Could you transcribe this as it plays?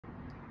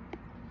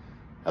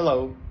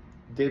Hello,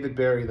 David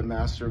Barry, the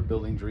master of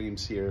building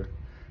dreams here.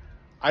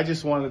 I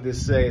just wanted to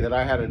say that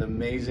I had an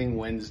amazing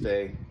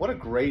Wednesday. What a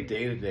great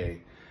day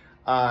today.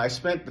 I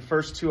spent the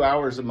first 2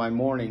 hours of my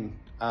morning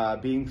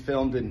being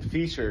filmed and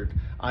featured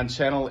on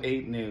Channel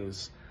 8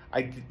 News.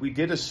 We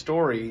did a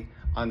story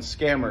on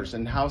scammers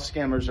and how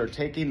scammers are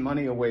taking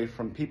money away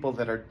from people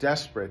that are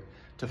desperate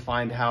to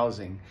find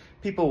housing.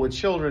 People with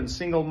children,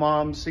 single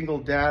moms, single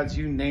dads,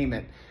 you name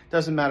it.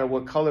 Doesn't matter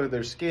what color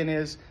their skin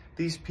is.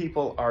 These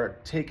people are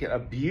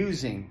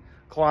abusing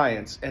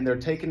clients, and they're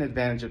taking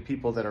advantage of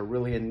people that are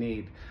really in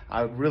need.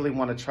 I really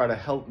want to try to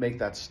help make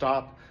that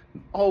stop.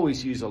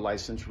 Always use a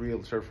licensed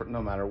realtor for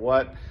no matter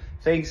what.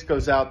 Thanks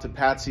goes out to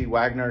Patsy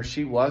Wagner.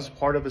 She was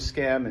part of a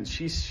scam, and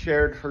she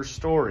shared her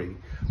story,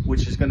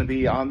 which is going to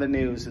be on the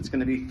news. It's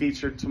going to be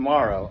featured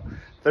tomorrow,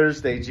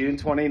 Thursday, June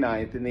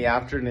 29th in the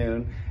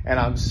afternoon, and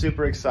I'm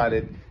super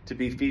excited to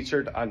be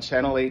featured on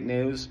Channel 8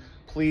 News.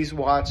 Please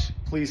watch,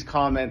 please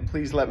comment,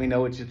 please let me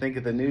know what you think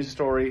of the news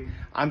story.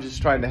 I'm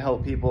just trying to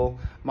help people.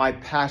 My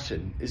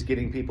passion is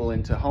getting people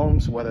into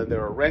homes, whether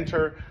they're a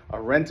renter, a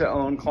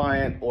rent-to-own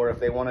client, or if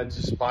they want to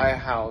just buy a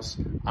house.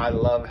 I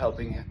love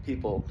helping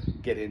people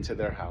get into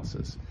their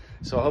houses.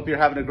 So I hope you're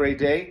having a great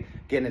day.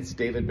 Again, it's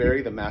David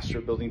Barry, the master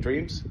of building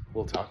dreams.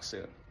 We'll talk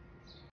soon.